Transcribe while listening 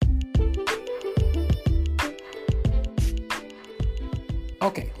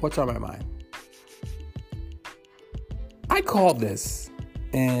Okay, what's on my mind? I called this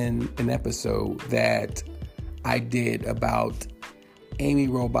in an episode that I did about Amy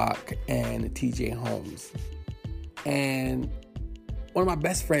Robach and TJ Holmes. And one of my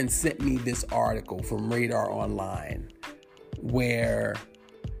best friends sent me this article from Radar Online where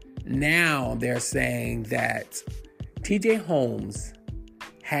now they're saying that TJ Holmes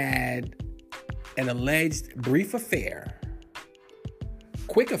had an alleged brief affair,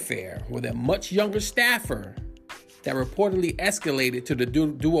 quick affair with a much younger staffer that reportedly escalated to the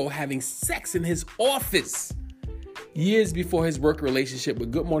duo having sex in his office years before his work relationship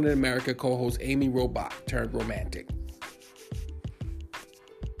with Good Morning America co-host Amy Robach turned romantic.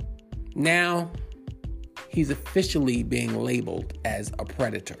 Now, he's officially being labeled as a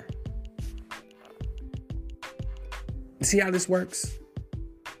predator. See how this works?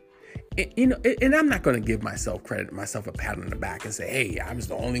 And I'm not going to give myself a pat on the back and say, hey, I was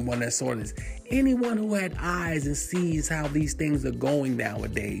the only one that saw this. Anyone who had eyes and sees how these things are going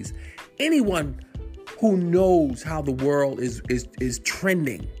nowadays, anyone who knows how the world is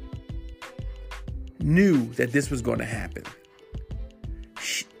trending, knew that this was going to happen.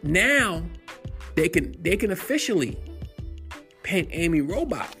 Now, they can officially paint Amy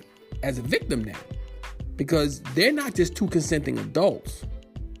Robach as a victim now, because they're not just two consenting adults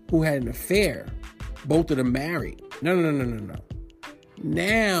who had an affair, both of them married. No.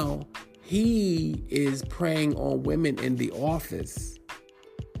 Now he is preying on women in the office,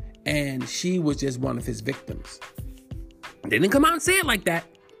 and she was just one of his victims. They didn't come out and say it like that,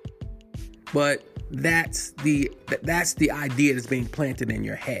 but that's the idea that's being planted in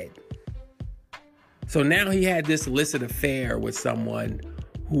your head. So now he had this illicit affair with someone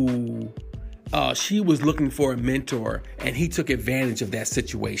who she was looking for a mentor, and he took advantage of that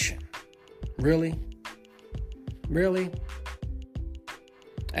situation. Really?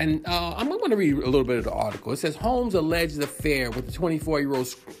 And I'm going to read a little bit of the article. It says, Holmes' alleged affair with the 24-year-old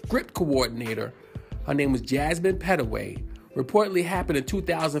script coordinator, her name was Jasmine Pettaway, reportedly happened in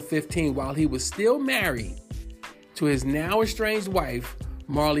 2015 while he was still married to his now estranged wife,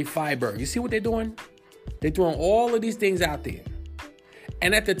 Marley Feiberg. You see what they're doing? They're throwing all of these things out there.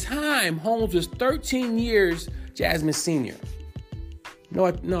 And at the time, Holmes was 13 years Jasmine's senior.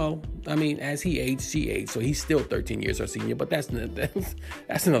 No, I mean, as he aged, she aged. So he's still 13 years her senior, but that's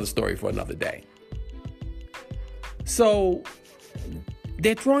another story for another day. So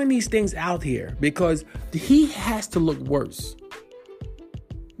they're throwing these things out here because he has to look worse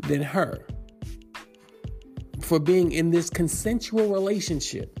than her for being in this consensual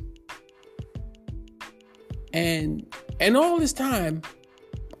relationship. And all this time,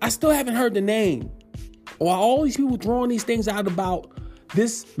 I still haven't heard the name. While all these people throwing these things out about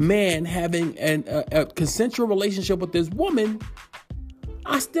this man having a consensual relationship with this woman,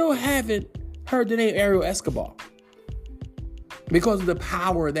 I still haven't heard the name Ariel Escobar because of the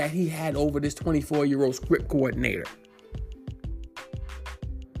power that he had over this 24-year-old script coordinator.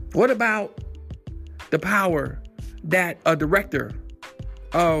 What about the power that a director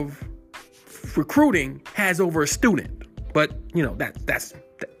of recruiting has over a student? But,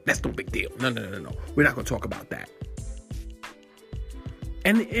 that's no big deal. No. We're not going to talk about that.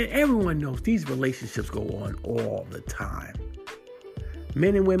 And everyone knows these relationships go on all the time.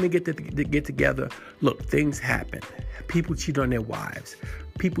 Men and women get together. Look, things happen. People cheat on their wives.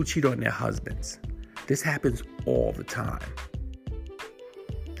 People cheat on their husbands. This happens all the time.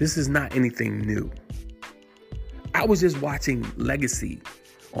 This is not anything new. I was just watching Legacy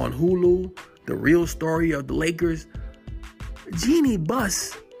on Hulu, the real story of the Lakers. Jeannie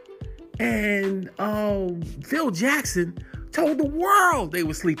Buss and Phil Jackson told the world they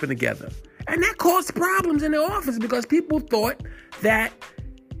were sleeping together. And that caused problems in the office because people thought that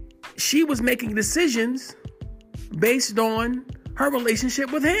she was making decisions based on her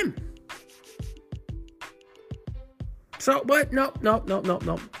relationship with him. So, but no.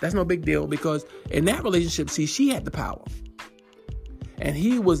 That's no big deal because in that relationship, see, she had the power. And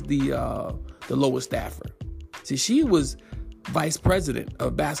he was the lowest staffer. See, she was vice president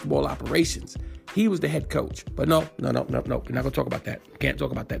of basketball operations. He was the head coach. But no. We're not going to talk about that. Can't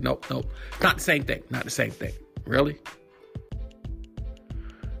talk about that. No. Not the same thing. Really?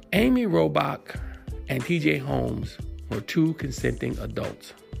 Amy Robach and TJ Holmes were two consenting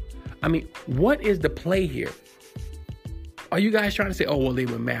adults. I mean, what is the play here? Are you guys trying to say, oh, well, they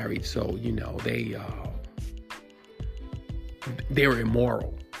were married, so, they were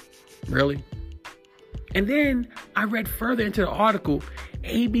immoral? Really? And then I read further into the article,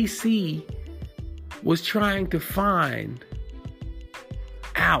 ABC was trying to find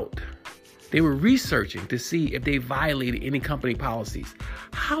out They were researching to see if they violated any company policies.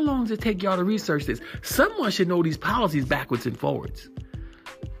 How long does it take y'all to research this? Someone should know these policies backwards and forwards.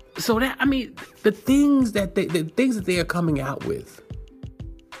 So the things that they are coming out with,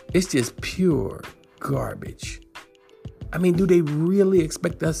 it's just pure garbage. I mean, do they really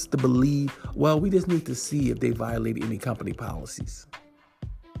expect us to believe, well, we just need to see if they violated any company policies?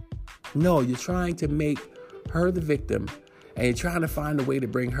 No, you're trying to make her the victim, and you're trying to find a way to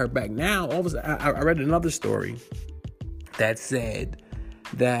bring her back. Now, all of a sudden, I read another story that said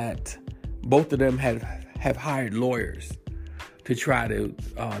that both of them have hired lawyers to try to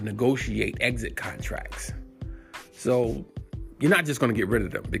negotiate exit contracts. So you're not just going to get rid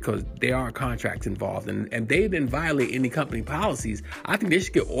of them because there are contracts involved. And they didn't violate any company policies. I think they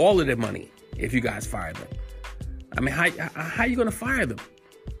should get all of their money if you guys fire them. I mean, how are you going to fire them?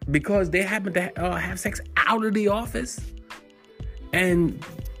 Because they happen to have sex out of the office? And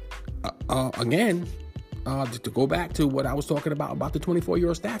again, to go back to what I was talking about the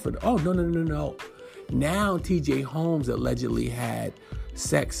 24-year-old Stafford. Oh, no. Now TJ Holmes allegedly had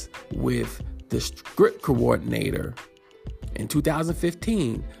sex with the script coordinator in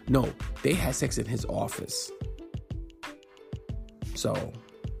 2015. No, they had sex in his office. So,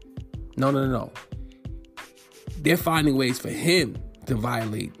 no. They're finding ways for him to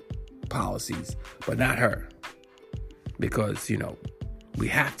violate policies, but not her. Because, she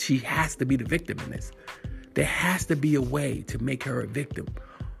has to be the victim in this. There has to be a way to make her a victim.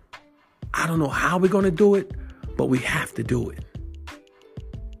 I don't know how we're going to do it, but we have to do it.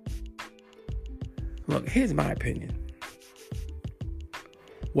 Look, here's my opinion.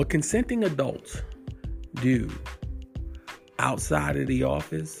 What consenting adults do outside of the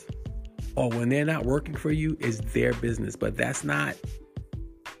office or when they're not working for you is their business, but that's not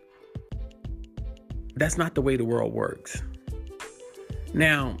the way the world works.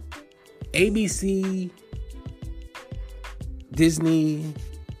 Now, ABC, Disney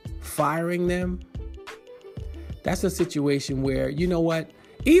firing them, that's a situation where, you know what?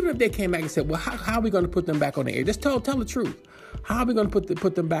 Even if they came back and said, well, how are we going to put them back on the air? Just tell the truth. How are we going to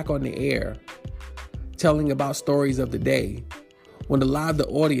put them back on the air telling about stories of the day when a lot of the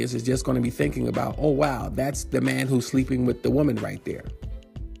audience is just going to be thinking about, oh, wow, that's the man who's sleeping with the woman right there.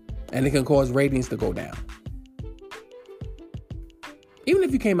 And it can cause ratings to go down. Even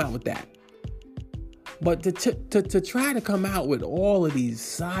if you came out with that. But to try to come out with all of these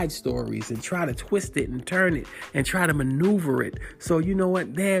side stories and try to twist it and turn it and try to maneuver it. So you know what?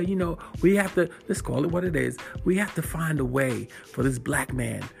 We have to, let's call it what it is. We have to find a way for this black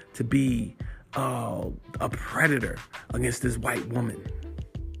man to be a predator against this white woman.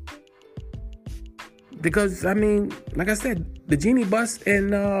 Because, I mean, like I said, the Jeannie Buss and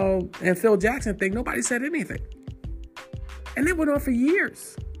Phil Jackson thing, nobody said anything. And it went on for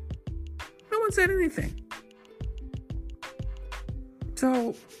years. No one said anything.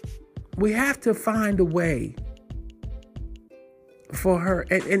 So we have to find a way for her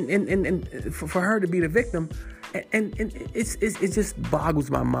and for her to be the victim. And it just boggles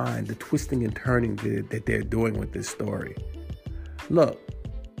my mind, the twisting and turning that they're doing with this story. Look,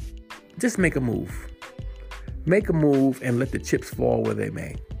 just make a move. Make a move and let the chips fall where they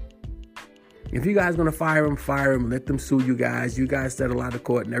may. If you guys are going to fire them, let them sue you guys. You guys settle out of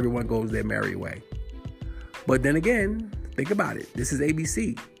court and everyone goes their merry way. But then again, think about it. This is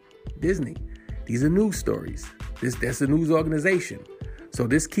ABC, Disney. These are news stories. That's a news organization. So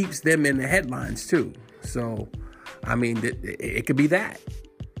this keeps them in the headlines too. So, I mean, it could be that.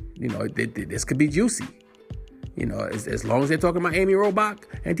 This could be juicy. As long as they're talking about Amy Robach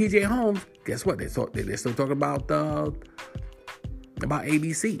and TJ Holmes, guess what? They're still talking about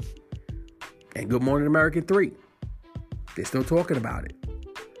ABC. And Good Morning America 3. They're still talking about it.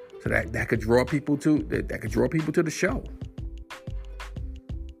 So that could draw people to the show.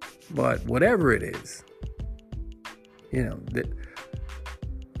 But whatever it is,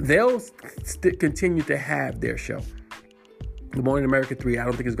 they'll continue to have their show. Good Morning America 3, I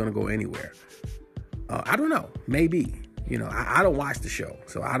don't think it's going to go anywhere. I don't know. Maybe. I don't watch the show,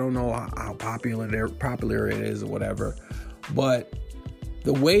 so I don't know how popular it is or whatever. But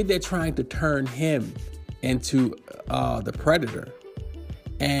the way they're trying to turn him into the predator,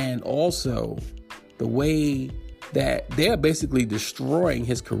 and also the way that they're basically destroying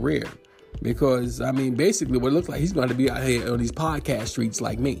his career, because I mean, basically, what it looks like, he's going to be out here on these podcast streets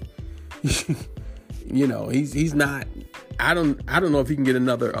like me. He's not. I don't know if he can get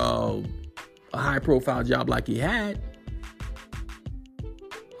another a high profile job like he had.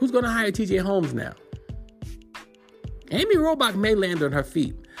 Who's going to hire TJ Holmes now? Amy Robach may land on her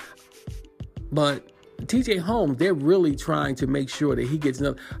feet, but TJ Holmes, they're really trying to make sure that he gets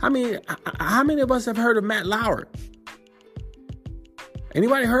another. I mean, how many of us have heard of Matt Lauer?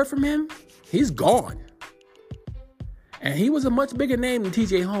 Anybody heard from him? He's gone. And he was a much bigger name than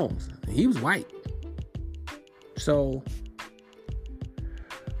TJ Holmes. He was white. So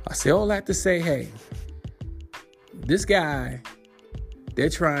I say all that to say, hey, this guy, they're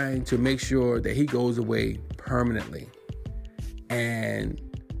trying to make sure that he goes away permanently. And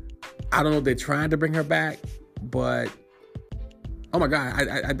I don't know if they're trying to bring her back, but oh my God,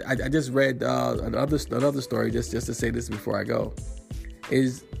 I just read another story just to say this before I go.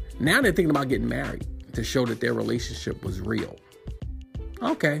 Is now they're thinking about getting married to show that their relationship was real.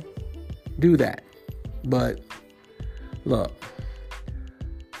 Okay, do that. But look,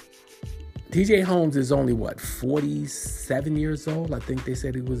 TJ Holmes is only 47 years old. I think they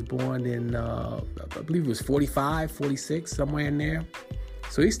said he was born in, I believe it was 45, 46, somewhere in there.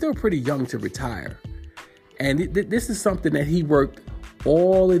 So he's still pretty young to retire. And this is something that he worked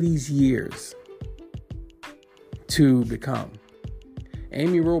all of these years to become.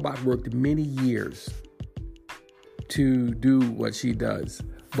 Amy Robach worked many years to do what she does,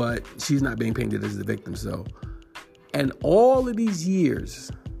 but she's not being painted as the victim. So, and all of these years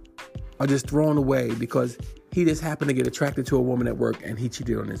are just thrown away because he just happened to get attracted to a woman at work and he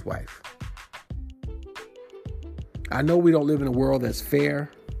cheated on his wife. I know we don't live in a world that's fair,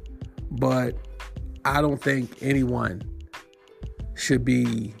 but I don't think anyone should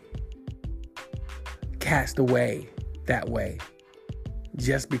be cast away that way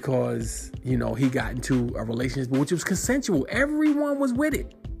just because, you know, he got into a relationship which was consensual. Everyone was with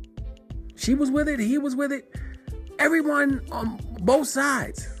it. She was with it. He was with it. Everyone on both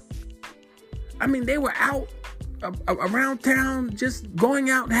sides. I mean, they were out around town just going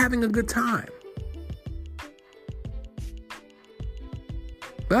out and having a good time.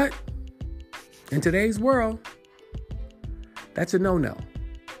 But in today's world, that's a no-no.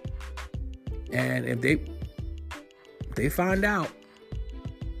 And if they find out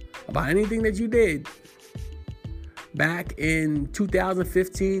about anything that you did back in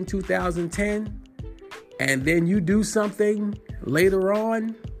 2015, 2010, and then you do something later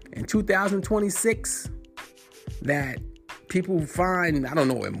on in 2026 that people find, I don't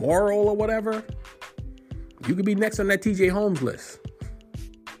know, immoral or whatever, you could be next on that TJ Holmes list.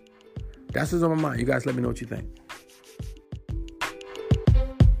 That's what's on my mind. You guys let me know what you think.